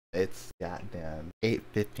It's goddamn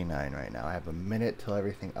 8:59 right now. I have a minute till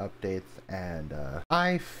everything updates, and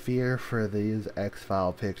I fear for these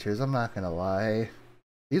X-File pictures. I'm not gonna lie.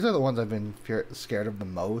 These are the ones I've been scared of the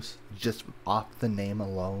most, just off the name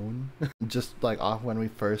alone. Just like off when we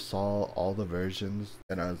first saw all the versions,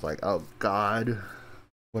 and I was like, oh god,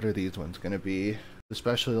 what are these ones gonna be?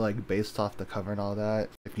 Especially like based off the cover and all that.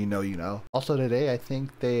 If you know, you know. Also today, I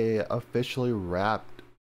think they officially wrapped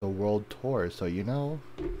the world tour, so you know,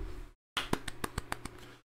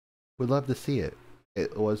 would love to see it.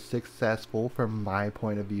 It was successful from my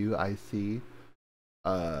point of view. I see.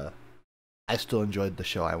 I still enjoyed the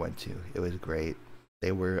show I went to. It was great.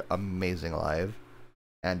 They were amazing live,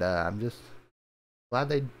 and I'm just glad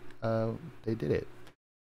they did it.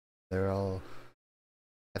 They're all,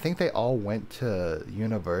 I think they all went to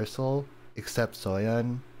Universal except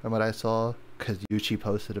Soyeon from what I saw, because Yuchi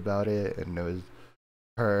posted about it, and it was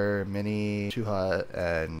her, Minnie, Shuha,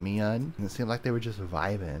 and Miyeon, and it seemed like they were just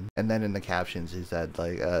vibing. And then in the captions he said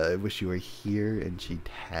like, I wish you were here, and she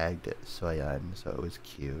tagged Soyeon, so it was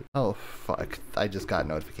cute. Oh fuck, I just got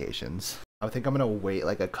notifications. I think I'm gonna wait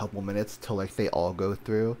like a couple minutes till like they all go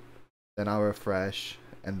through, then I'll refresh,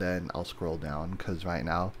 and then I'll scroll down, because right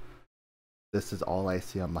now this is all I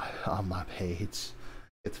see on my page.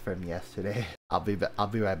 It's from yesterday. I'll be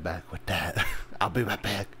right back with that. I'll be right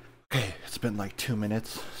back. Okay, it's been like 2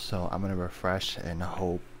 minutes, so I'm gonna refresh and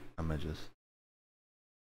hope. I'm gonna just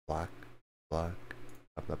block, blah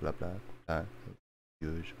blah blah blah blah.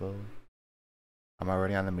 Usual. I'm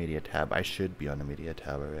already on the media tab. I should be on the media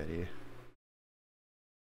tab already.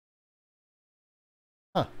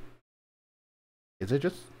 Huh. Is it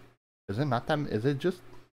just, is it not that, is it just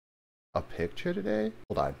a picture today?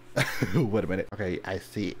 Hold on. Wait a minute. Okay, I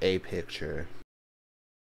see a picture.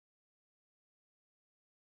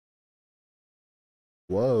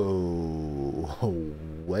 Whoa.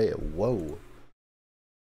 Wait, whoa.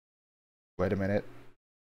 Wait a minute.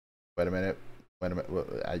 Wait a minute. Wait a minute.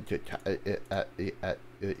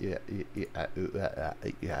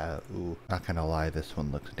 Not gonna lie, this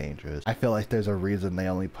one looks dangerous. I feel like there's a reason they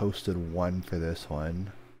only posted one for this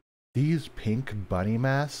one. These pink bunny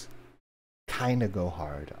masks kinda go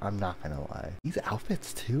hard. I'm not gonna lie. These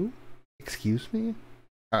outfits too? Excuse me?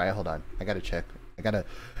 Alright, hold on. I gotta check.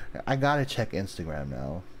 I gotta check Instagram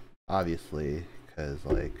now, obviously, because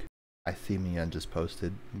like I see Miyeon just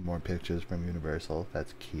posted more pictures from Universal.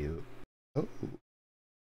 That's cute. Oh,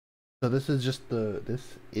 so this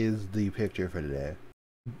is the picture for today.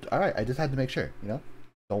 All right, I just had to make sure, you know,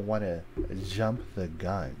 don't want to jump the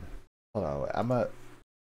gun. Hold on,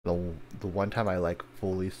 the one time I like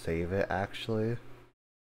fully save it actually.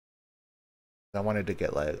 I wanted to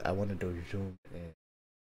get like, I wanted to zoom in.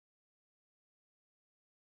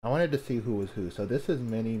 I wanted to see who was who. So this is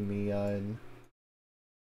Minnie, Miyeon,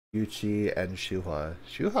 Yuchi, and Shuha.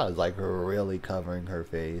 Shuha is like really covering her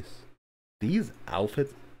face. These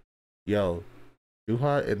outfits, yo,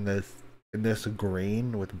 Shuha in this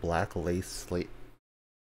green with black lace slate.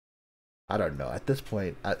 I don't know. At this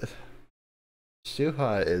point,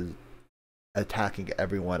 Shuha is attacking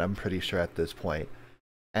everyone. I'm pretty sure at this point,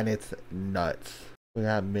 and it's nuts. We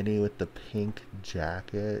got Minnie with the pink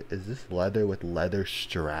jacket. Is this leather with leather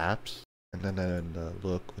straps? And then the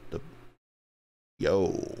look with the...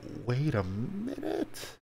 Yo, wait a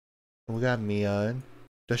minute. We got Miyeon.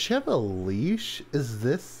 Does she have a leash? Is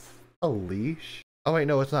this a leash? Oh wait,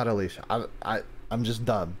 no, it's not a leash. I'm just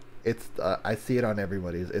dumb. It's I see it on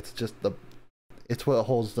everybody's. It's just it's what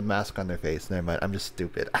holds the mask on their face. Never mind, I'm just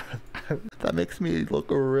stupid. That makes me look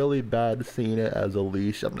really bad seeing it as a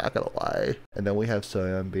leash, I'm not gonna lie. And then we have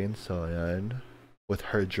Soyeon being Soyeon with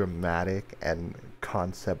her dramatic and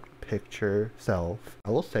concept picture self.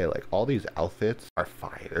 I will say, like, all these outfits are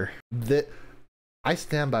fire. I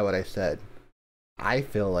stand by what I said. I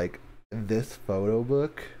feel like this photo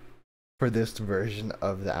book for this version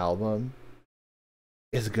of the album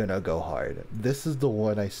is gonna go hard. This is the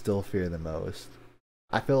one I still fear the most.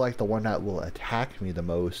 I feel like the one that will attack me the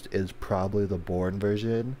most is probably the Born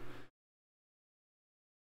version.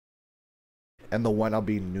 And the one I'll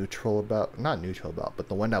be neutral about, not neutral about, but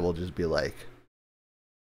the one that will just be like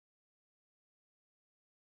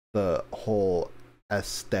the whole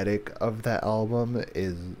aesthetic of that album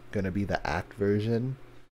is gonna be the Act version.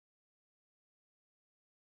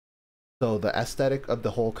 So the aesthetic of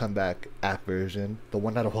the whole comeback Act version, the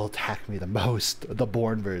one that will attack me the most, the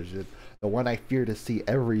Born version, the one I fear to see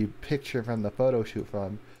every picture from the photo shoot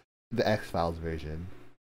from, the X-Files version.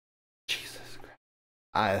 Jesus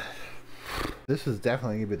Christ. This is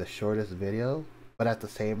definitely gonna be the shortest video, but at the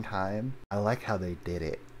same time, I like how they did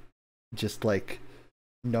it. Just like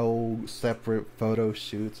No separate photo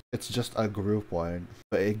shoots. It's just a group one,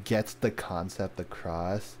 but it gets the concept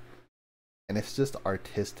across, and it's just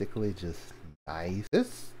artistically just nice.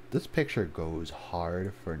 This picture goes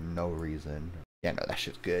hard for no reason. Yeah, no, that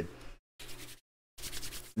shit's good.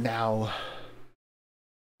 Now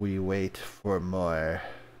we wait for more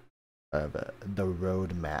of the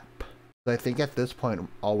roadmap. So I think at this point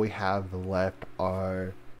all we have left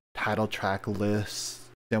are title track lists.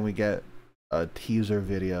 Then we get teaser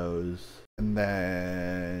videos, and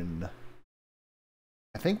then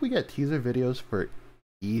I think we get teaser videos for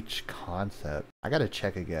each concept. I gotta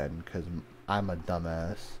check again because I'm a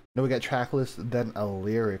dumbass. No, we got track list, then a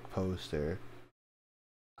lyric poster.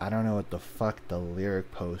 I don't know what the fuck the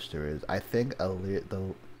lyric poster is. I think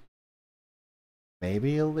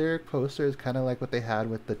maybe a lyric poster is kind of like what they had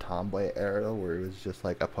with the Tomboy era, where it was just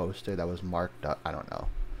like a poster that was marked up. I don't know.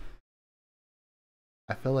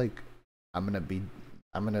 I feel like I'm gonna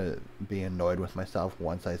be annoyed with myself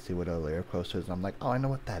once I see what a lyric poster is. I'm like, oh, I know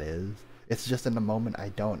what that is. It's just in the moment I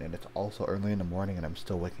don't, and it's also early in the morning and I'm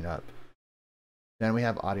still waking up. Then we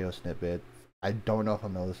have audio snippets. I don't know if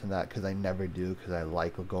I'm gonna listen to that because I never do, because I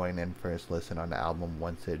like going in first listen on the album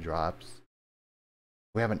once it drops.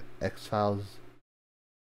 We have an X-Files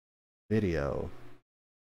video.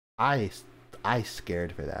 I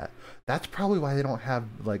scared for that. That's probably why they don't have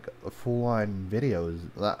like full-on videos.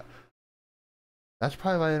 That's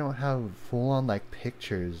probably why they don't have full-on like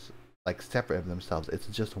pictures like separate of themselves. It's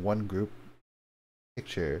just one group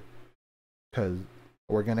picture, because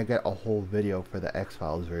we're gonna get a whole video for the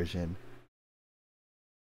X-Files version.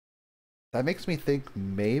 That makes me think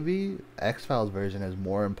maybe X-Files version is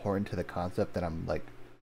more important to the concept than I'm like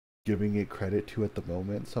giving it credit to at the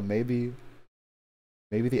moment. So maybe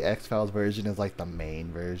the X-Files version is like the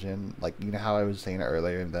main version. Like, you know how I was saying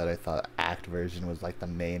earlier that I thought Act version was like the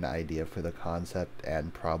main idea for the concept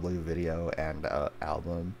and probably video and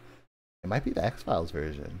album. It might be the X-Files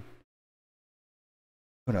version.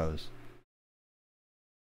 Who knows?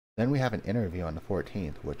 Then we have an interview on the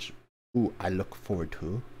 14th, which, ooh, I look forward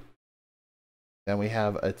to. Then we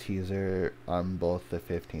have a teaser on both the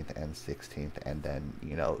 15th and 16th, and then,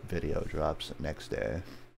 you know, video drops next day.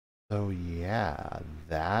 So yeah,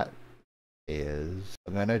 that is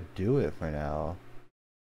gonna do it for now.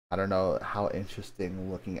 I don't know how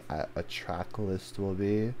interesting looking at a track list will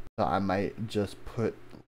be, so I might just put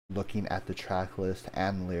looking at the track list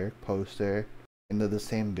and lyric poster into the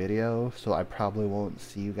same video, so I probably won't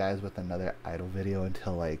see you guys with another IDLE video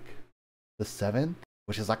until like the 7th,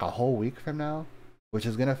 which is like a whole week from now, which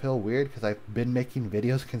is gonna feel weird because I've been making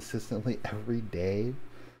videos consistently every day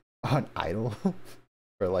on IDLE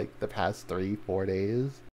for like the past 3-4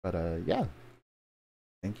 days. But yeah,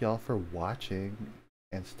 thank y'all for watching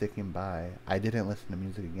and sticking by. I didn't listen to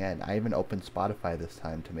music again. I even opened Spotify this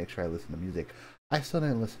time to make sure I listened to music. I still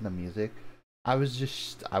didn't listen to music. I was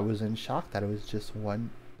in shock that it was just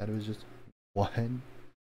one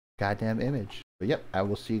goddamn image. But yep, I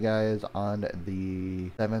will see you guys on the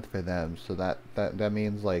 7th for them. So that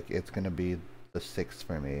means like it's gonna be the 6th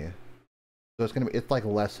for me. So it's like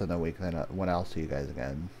less than a week then when I'll see you guys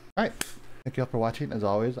again. Alright, thank you all for watching. As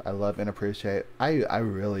always, I love and appreciate, I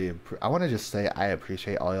want to just say I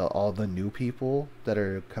appreciate all the new people that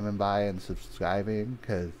are coming by and subscribing,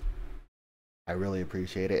 because I really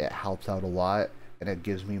appreciate it. It helps out a lot, and it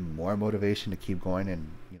gives me more motivation to keep going and,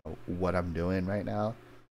 you know, what I'm doing right now.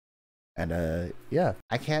 And yeah,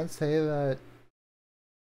 I can't say that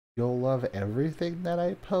you'll love everything that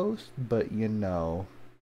I post, but you know,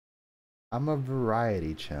 I'm a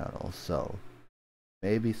variety channel, so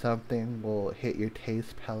maybe something will hit your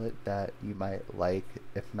taste palette that you might like.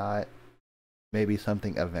 If not, maybe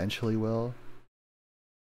something eventually will.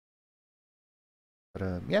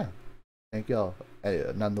 But yeah, thank y'all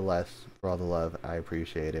nonetheless for all the love. I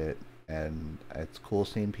appreciate it, and it's cool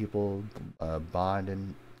seeing people bond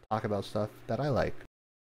and talk about stuff that I like.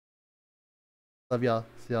 Love y'all.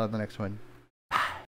 See y'all in the next one.